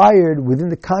required within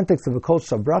the context of a kol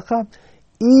shel bracha,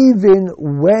 even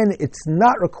when it's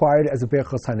not required as a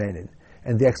Birchos Hanenin.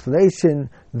 And the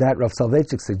explanation that Rav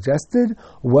Soloveitchik suggested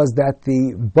was that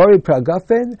the Borei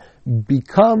Pragafen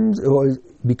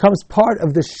becomes part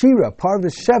of the shira, part of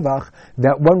the shevach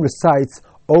that one recites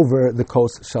over the kol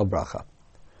shel bracha.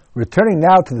 Returning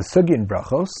now to the sugya in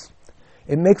brachos,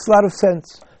 it makes a lot of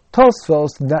sense.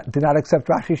 Tosfos did not accept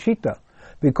Rashi Shita,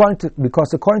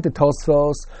 because according to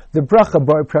Tosfos, the bracha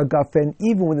Borei Pragafen,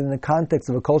 even within the context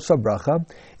of a kol shel bracha,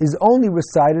 is only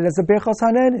recited as a Birchos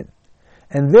Hanenin.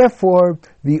 And therefore,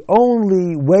 the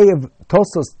only way of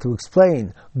Tosfos to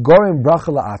explain Gorim Bracha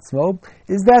La'atzmo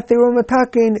is that they were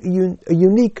mataken a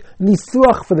unique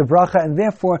nisuach for the bracha, and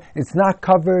therefore it's not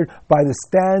covered by the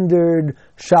standard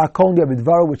Sha'akol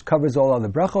Yabidvaro, which covers all other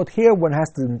brachot. Here one has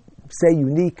to say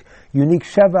unique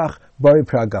shevach Borei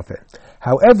Pragafen.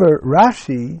 However,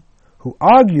 Rashi, who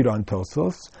argued on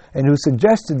Tosfos and who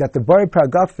suggested that the Borei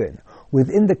Pragafen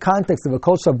within the context of a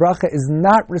kol shel bracha is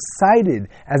not recited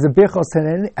as a Birchos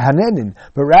Hanenin,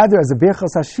 but rather as a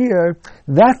Birchos Hashir,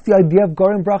 that's the idea of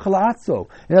Gorim Bracha La'atzo.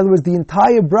 In other words, the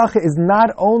entire bracha is not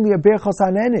only a Birchos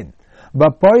Hanenin,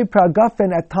 but Borei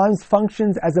Pragafen at times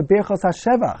functions as a Birchos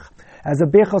Hashevach, as a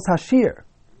Birchos Hashir.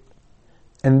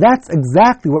 And that's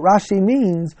exactly what Rashi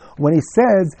means when he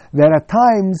says that at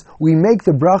times we make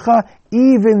the bracha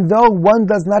even though one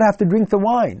does not have to drink the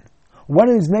wine. One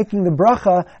is making the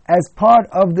bracha as part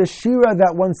of the shira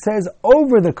that one says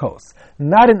over the kos,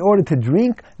 not in order to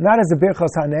drink, not as a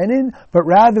Birchos Hanenin, but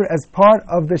rather as part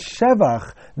of the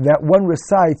shevach that one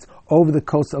recites over the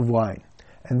kos of wine.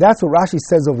 And that's what Rashi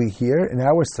says over here in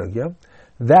our sugya,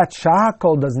 that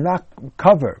Sha'akol does not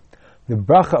cover the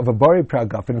bracha of a Borei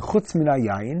Pragafen chutz min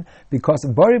hayayin, because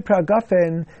Borei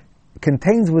Pragafen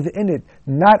contains within it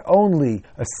not only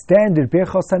a standard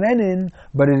Birchos Hanenin,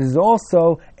 but it is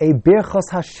also a Birchos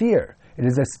Hashir. It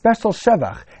is a special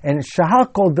Shevach, and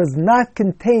Sha'akol does not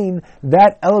contain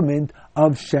that element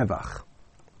of Shevach.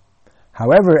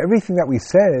 However, everything that we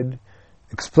said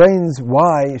explains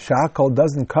why Sha'akol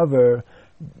doesn't cover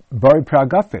Borei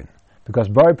Pragafen, because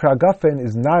Borei Pragafen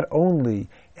is not only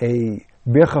a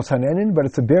Birchos Hanenin, but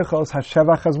it's a Birchos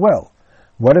Hashevach as well.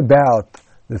 What about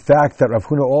the fact that Rav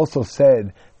Huna also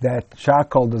said that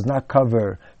Sha'akol does not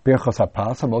cover Birchos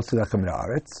HaPas, most of the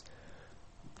Haaretz?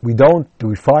 Do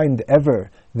we find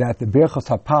ever that the Birchos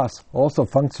HaPas also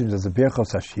functions as a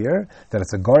Birchos Hashir, that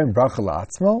it's a Gorim Bracha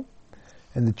La'atzmo?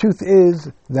 And the truth is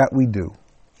that we do.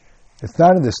 It's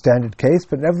not in the standard case,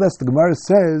 but nevertheless the Gemara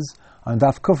says on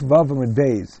Daf Kuf Vav Amud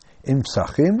Beis in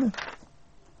Psachim,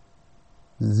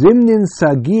 Zimnin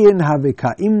Sagin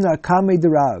Haveka'imna Kamei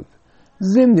Derav.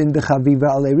 Zimnin dechaviva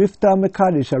ale rifta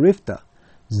mekadesh arifta.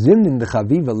 Zimnin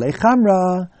dechaviva le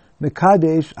chamra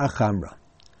mekadesh achamra.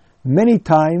 Many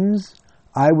times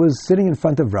I was sitting in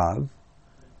front of Rav,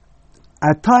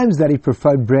 At times that he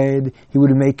preferred bread, he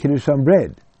would make Kiddush on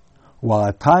bread, while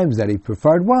at times that he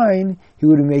preferred wine, he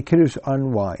would make Kiddush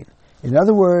on wine. In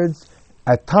other words,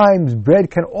 at times bread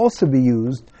can also be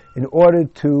used in order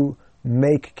to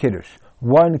make Kiddush.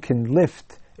 One can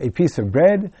lift a piece of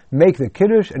bread, make the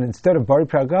Kiddush, and instead of Bari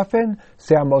Pragafen,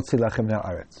 say Amotzi Lachem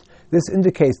Ha'aretz. This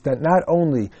indicates that not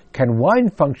only can wine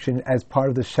function as part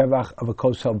of the Shevach of a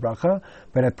Kol Shel Bracha,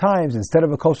 but at times, instead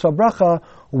of a Kol Shel Bracha,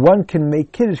 one can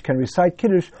make Kiddush, can recite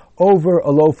Kiddush over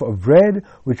a loaf of bread,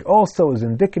 which also is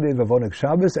indicative of Oneg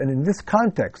Shabbos, and in this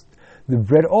context, the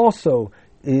bread also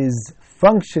is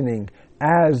functioning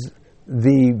as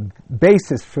the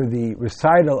basis for the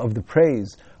recital of the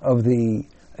praise of the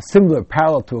similar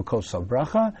parallel to a Kol Shel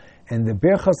Bracha, and the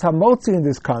Birchas HaMotzi in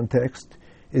this context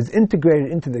is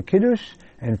integrated into the Kiddush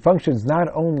and functions not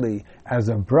only as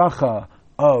a bracha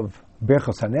of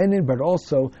Birchas HaNenin, but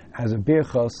also as a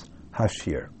Birchas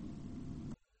HaShir.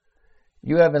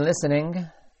 You have been listening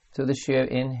to the Shir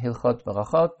in Hilchot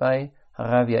Barachot by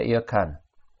Harav Yair Khan.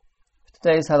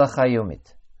 Today's Halacha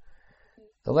Yomit.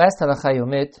 The last Halacha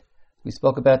Yomit, we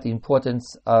spoke about the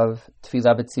importance of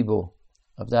Tfilah B'tzibur,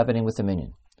 of davening with a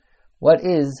minyan. What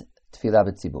is Tfilah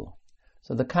B'tzibur?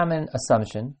 So the common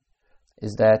assumption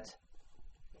is that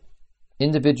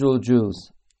individual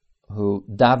Jews who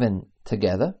daven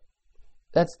together,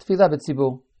 that's Tfilah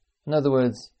B'tzibur. In other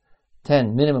words,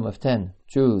 minimum of 10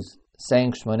 Jews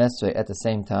saying Shmoneh Esrei at the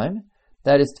same time,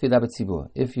 that is Tfilah B'tzibur.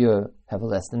 If you have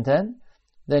less than 10,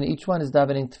 then each one is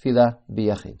davening Tfilah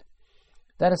B'yachid.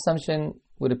 That assumption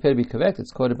would appear to be correct.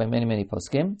 It's quoted by many, many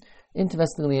poskim.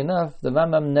 Interestingly enough, the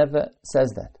Rambam never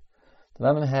says that. The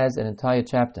Rambam has an entire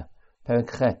chapter,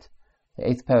 Perek Chet, the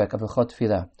 8th Perek of Hilchot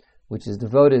Tfilah, which is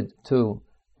devoted to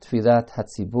Tfilat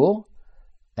HaTzibur,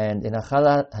 and in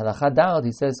Halacha Daled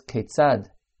he says, Ketzad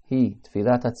hi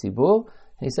Tfilat HaTzibur,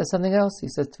 and he says something else. He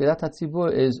says Tfilat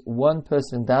HaTzibur is one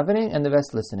person davening and the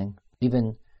rest listening.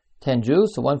 Even 10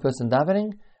 Jews, so one person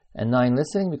davening and 9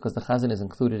 listening, because the Chazan is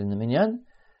included in the minyan,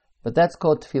 but that's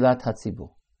called Tfilat HaTzibur.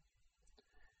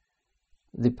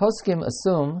 The poskim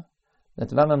assume that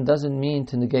the Rambam doesn't mean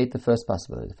to negate the first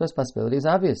possibility. The first possibility is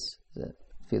obvious. The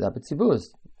Tfilah B'tzibur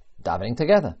is davening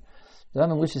together. The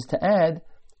Rambam wishes to add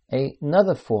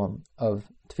another form of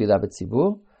Tfilah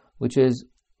B'tzibur, which is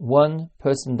one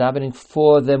person davening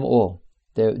for them all.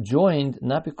 They're joined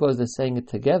not because they're saying it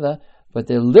together, but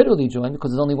they're literally joined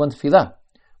because there's only one Tfilah.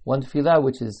 One Tfilah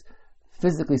which is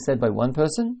physically said by one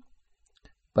person,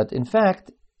 but in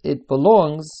fact it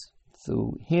belongs,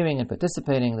 through hearing and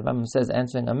participating, the Rambam says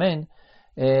answering Amen,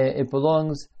 it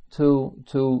belongs to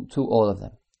all of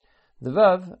them. The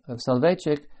Rav of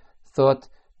Soloveitchik thought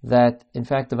that, in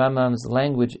fact, the Rambam's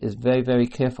language is very, very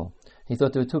careful. He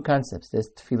thought there were two concepts. There's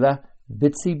Tfilah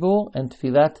B'tzibur and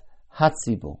Tfilat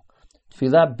HaTzibur.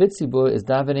 Tfilah B'tzibur is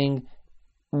davening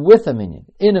with a minyan,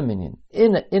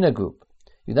 in a group.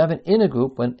 You daven in a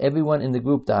group when everyone in the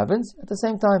group davens at the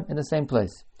same time, in the same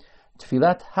place.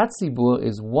 Tfilat HaTzibur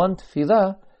is one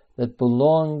tfilah that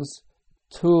belongs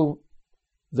to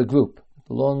the group,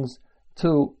 belongs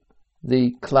to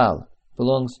the klal,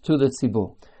 belongs to the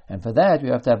tzibur. And for that,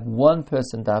 you have to have one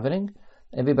person davening,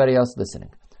 everybody else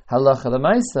listening. Halacha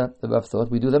l'maisa, the Rav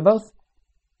thought, we do them both.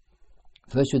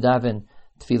 First you daven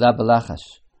tfilah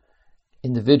b'lachash,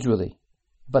 individually,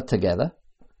 but together.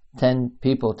 10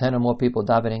 or more people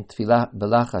davening tfilah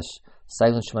b'lachash,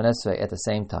 silent Shmoneh Esrei at the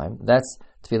same time. That's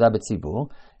Tfilah B'tzibur.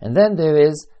 And then there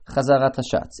is Chazarat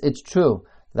HaShatz. It's true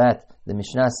that the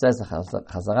Mishnah says that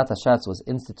Chazarat HaShatz was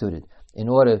instituted in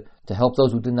order to help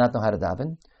those who do not know how to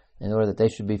daven, in order that they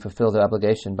should fulfill their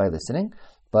obligation by listening.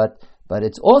 But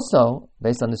it's also,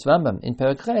 based on this Rambam, in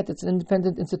Perek Chet, it's an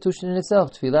independent institution in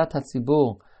itself. Tfilat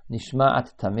HaTzibur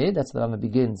Nishma'at Tamid. That's the Rambam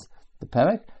begins the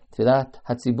Perek. Tfilat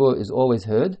HaTzibur is always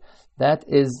heard. That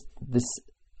is this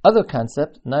other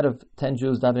concept, not of 10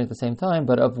 Jews davening at the same time,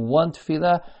 but of one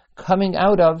tefillah coming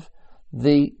out of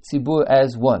the tzibur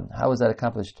as one. How is that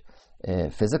accomplished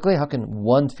physically? How can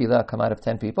one tefillah come out of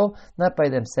 10 people? Not by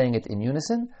them saying it in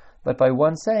unison, but by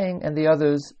one saying and the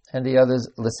others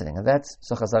listening. And that's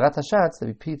so Chazarat HaShatz,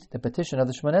 the petition of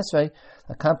the Shmoneh Esrei,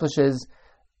 accomplishes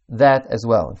that as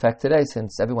well. In fact, today,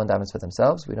 since everyone davens for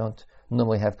themselves, we don't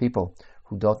normally have people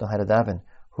who don't know how to daven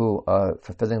who are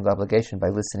fulfilling the obligation by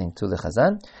listening to the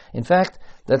Chazan. In fact,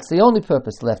 that's the only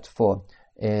purpose left for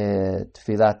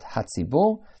Tfilat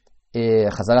HaTzibur.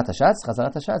 Chazarat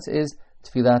HaShatz is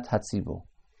Tfilat HaTzibur.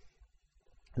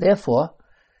 Therefore,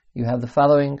 you have the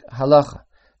following halacha,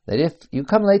 that if you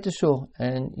come late to shul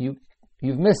and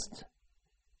you've missed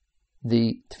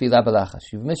the Tfilah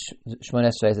B'lachash, you've missed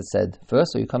Shmoneh Esrei as it said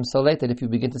first, so you come so late that if you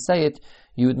begin to say it,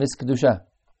 you would miss Kedusha.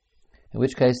 in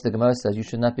which case the Gemara says you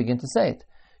should not begin to say it.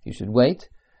 You should wait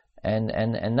and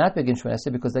not begin Shemona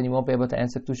Esrei, because then you won't be able to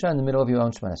answer Kedusha in the middle of your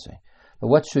own Shemona Esrei. But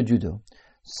what should you do?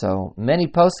 So many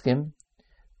poskim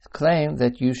claim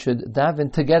that you should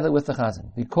daven together with the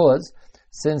Chazan, because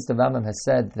since the Rambam has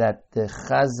said that the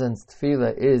Chazan's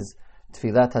tefillah is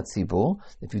tefillat hatzibur,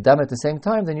 if you daven at the same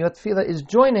time, then your tefillah is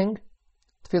joining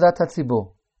tefillat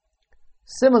hatzibur.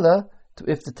 Similar to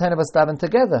if the 10 of us daven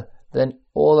together, then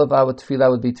all of our tefillah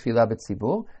would be tefillah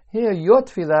b'tzibur. Here, your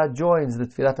tefillah joins the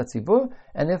tefillat hatzibur,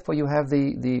 and therefore you have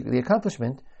the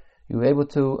accomplishment. You were able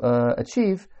to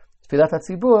achieve tefillat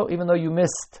hatzibur, even though you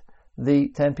missed the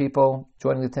 10 people,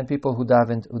 joining the 10 people who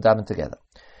davened together.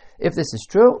 If this is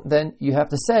true, then you have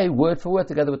to say word for word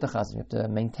together with the Chazan. You have to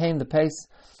maintain the pace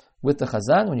with the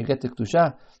Chazan. When you get to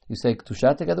Kedusha, you say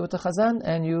Kedusha together with the Chazan,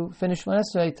 and you finish Shemona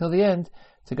Esrei till the end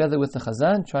together with the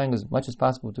Chazan, trying as much as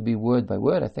possible to be word by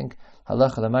word. I think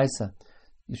halacha l'maisa,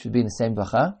 you should be in the same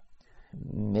bracha.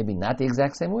 Maybe not the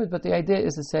exact same word, but the idea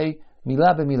is to say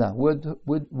milah b'milah,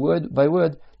 word by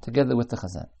word together with the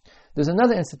Chazan. There's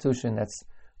another institution that's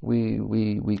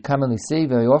we commonly see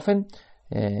very often.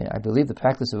 I believe the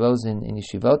practice arose in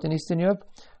yeshivot in Eastern Europe,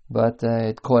 but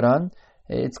it caught on.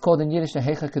 It's called in Yiddish a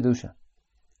Heicha Kedusha.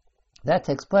 That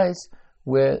takes place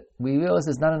where we realize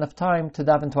there's not enough time to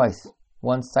daven twice,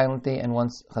 once silently and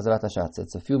once Chazarat HaShatz.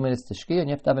 It's a few minutes to Shkia and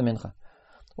you have to daven Mincha.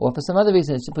 Or for some other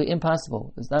reason, it's simply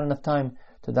impossible. There's not enough time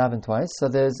to daven twice. So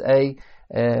there's a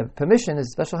permission, there's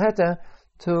a special heter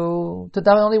to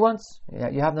daven only once.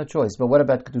 You have no choice. But what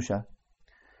about Kedusha?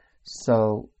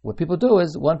 So what people do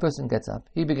is one person gets up,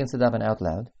 he begins to daven out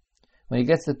loud. When he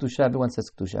gets to Kedusha, everyone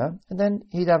says Kedusha, and then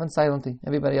he davens silently.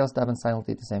 Everybody else davens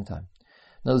silently at the same time.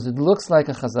 In other words, it looks like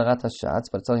a Chazarat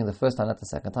HaShatz, but it's only the first time, not the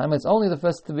second time. It's only the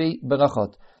first 3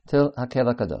 berachot till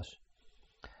Hakel HaKadosh.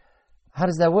 How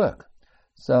does that work?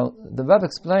 So the Rav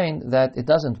explained that it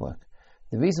doesn't work.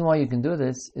 The reason why you can do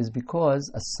this is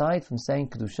because aside from saying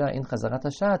Kedusha in Chazarat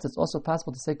HaShatz, it's also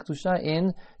possible to say Kedusha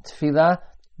in Tefillah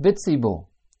B'tzibur.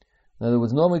 In other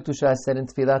words, normally Kedusha is said in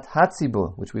Tefillat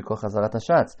Hatzibur, which we call Chazarat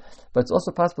HaShatz. But it's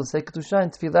also possible to say Kedusha in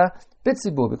Tefillah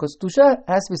B'tzibur, because Kedusha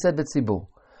has to be said B'tzibur.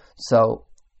 So,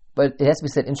 but it has to be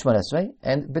said in Shemona Esrei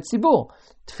and B'tzibur.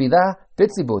 Tefillah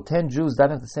B'tzibur, 10 Jews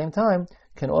davening at the same time,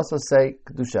 can also say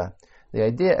Kedusha. The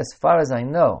idea, as far as I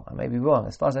know, I may be wrong,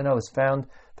 as far as I know, is found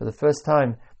for the first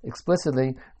time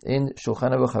explicitly in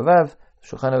Shulchan Aruch Harav,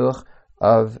 Shulchan Aruch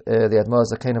of the Admor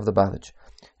Zaken of the Bavitch.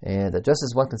 That just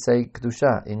as one can say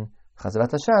Kedusha in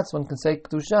Chazarat HaShatz, one can say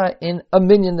Kedusha in a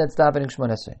minyan that's davening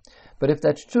Shemona Esrei. But if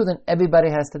that's true, then everybody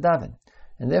has to daven.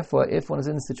 And therefore, if one is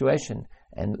in a situation,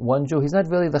 and one Jew, he's not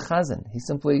really the Chazan, he's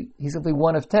simply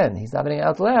one of 10. He's davening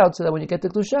out loud, so that when you get to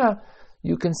Kedusha,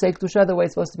 you can say Kedusha the way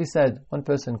it's supposed to be said. One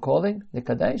person calling, the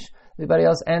Kadesh, everybody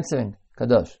else answering,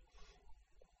 Kadosh.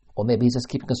 Or maybe he's just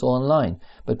keeping us all in line.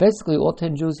 But basically, all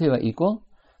 10 Jews here are equal.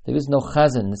 There is no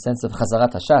Chazan in the sense of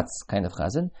Chazarat HaShatz kind of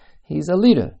Chazan. He's a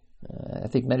leader. I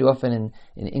think very often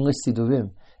in English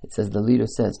Sidurim, it says the leader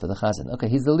says for the Chazan. Okay,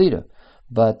 he's the leader.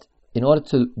 But in order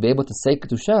to be able to say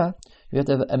Kedusha, you have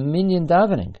to have a minyan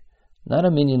davening, not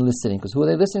a minyan listening. Because who are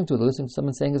they listening to? They're listening to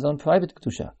someone saying his own private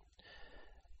Kedusha.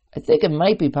 I think it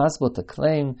might be possible to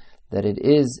claim that it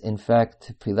is, in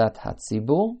fact, Tefillat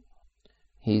Hatzibur.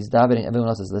 He's davening, everyone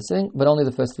else is listening, but only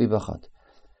the first 3 brachot.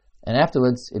 And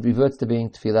afterwards, it reverts to being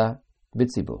Tefillah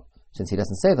B'tzibur, since he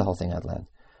doesn't say the whole thing out loud.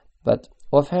 But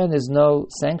offhand, there's no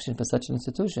sanction for such an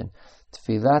institution.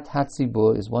 Tefillat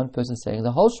Hatzibur is one person saying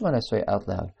the whole Shemona Esrei out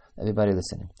loud, everybody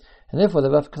listening. And therefore, the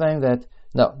Rav claimed that,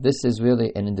 no, this is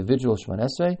really an individual Shemona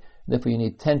Esrei, therefore you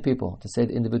need 10 people to say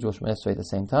the individual Shemona Esrei at the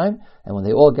same time, and when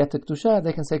they all get to Kedusha,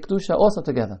 they can say Kedusha also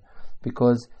together,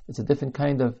 because it's a different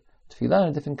kind of Tefillah and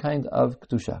a different kind of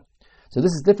Kedusha. So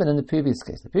this is different than the previous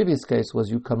case. The previous case was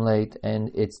you come late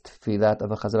and it's Tefillat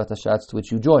of a Chazarat HaShatz to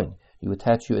which you join. You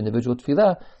attach your individual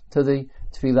Tefillah to the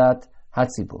Tefillat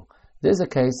Hatzibur. There's a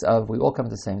case of we all come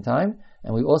at the same time,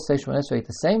 and we all say Shemona Esrei at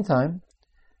the same time,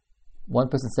 one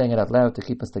person saying it out loud to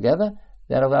keep us together.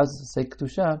 That allows us to say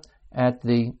Kedusha at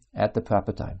the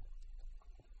proper time.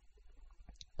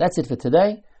 That's it for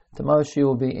today. Tomorrow's shiur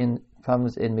will be in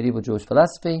Problems in Medieval Jewish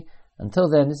Philosophy. Until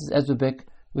then, this is Ezra Bick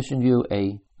wishing you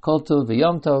a Kol Tov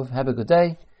v'Yom Tov. Have a good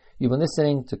day. You've been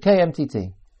listening to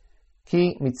KMTT.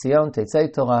 Ki mitzion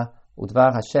tetzei Torah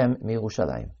udvar Hashem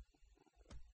miYerushalayim.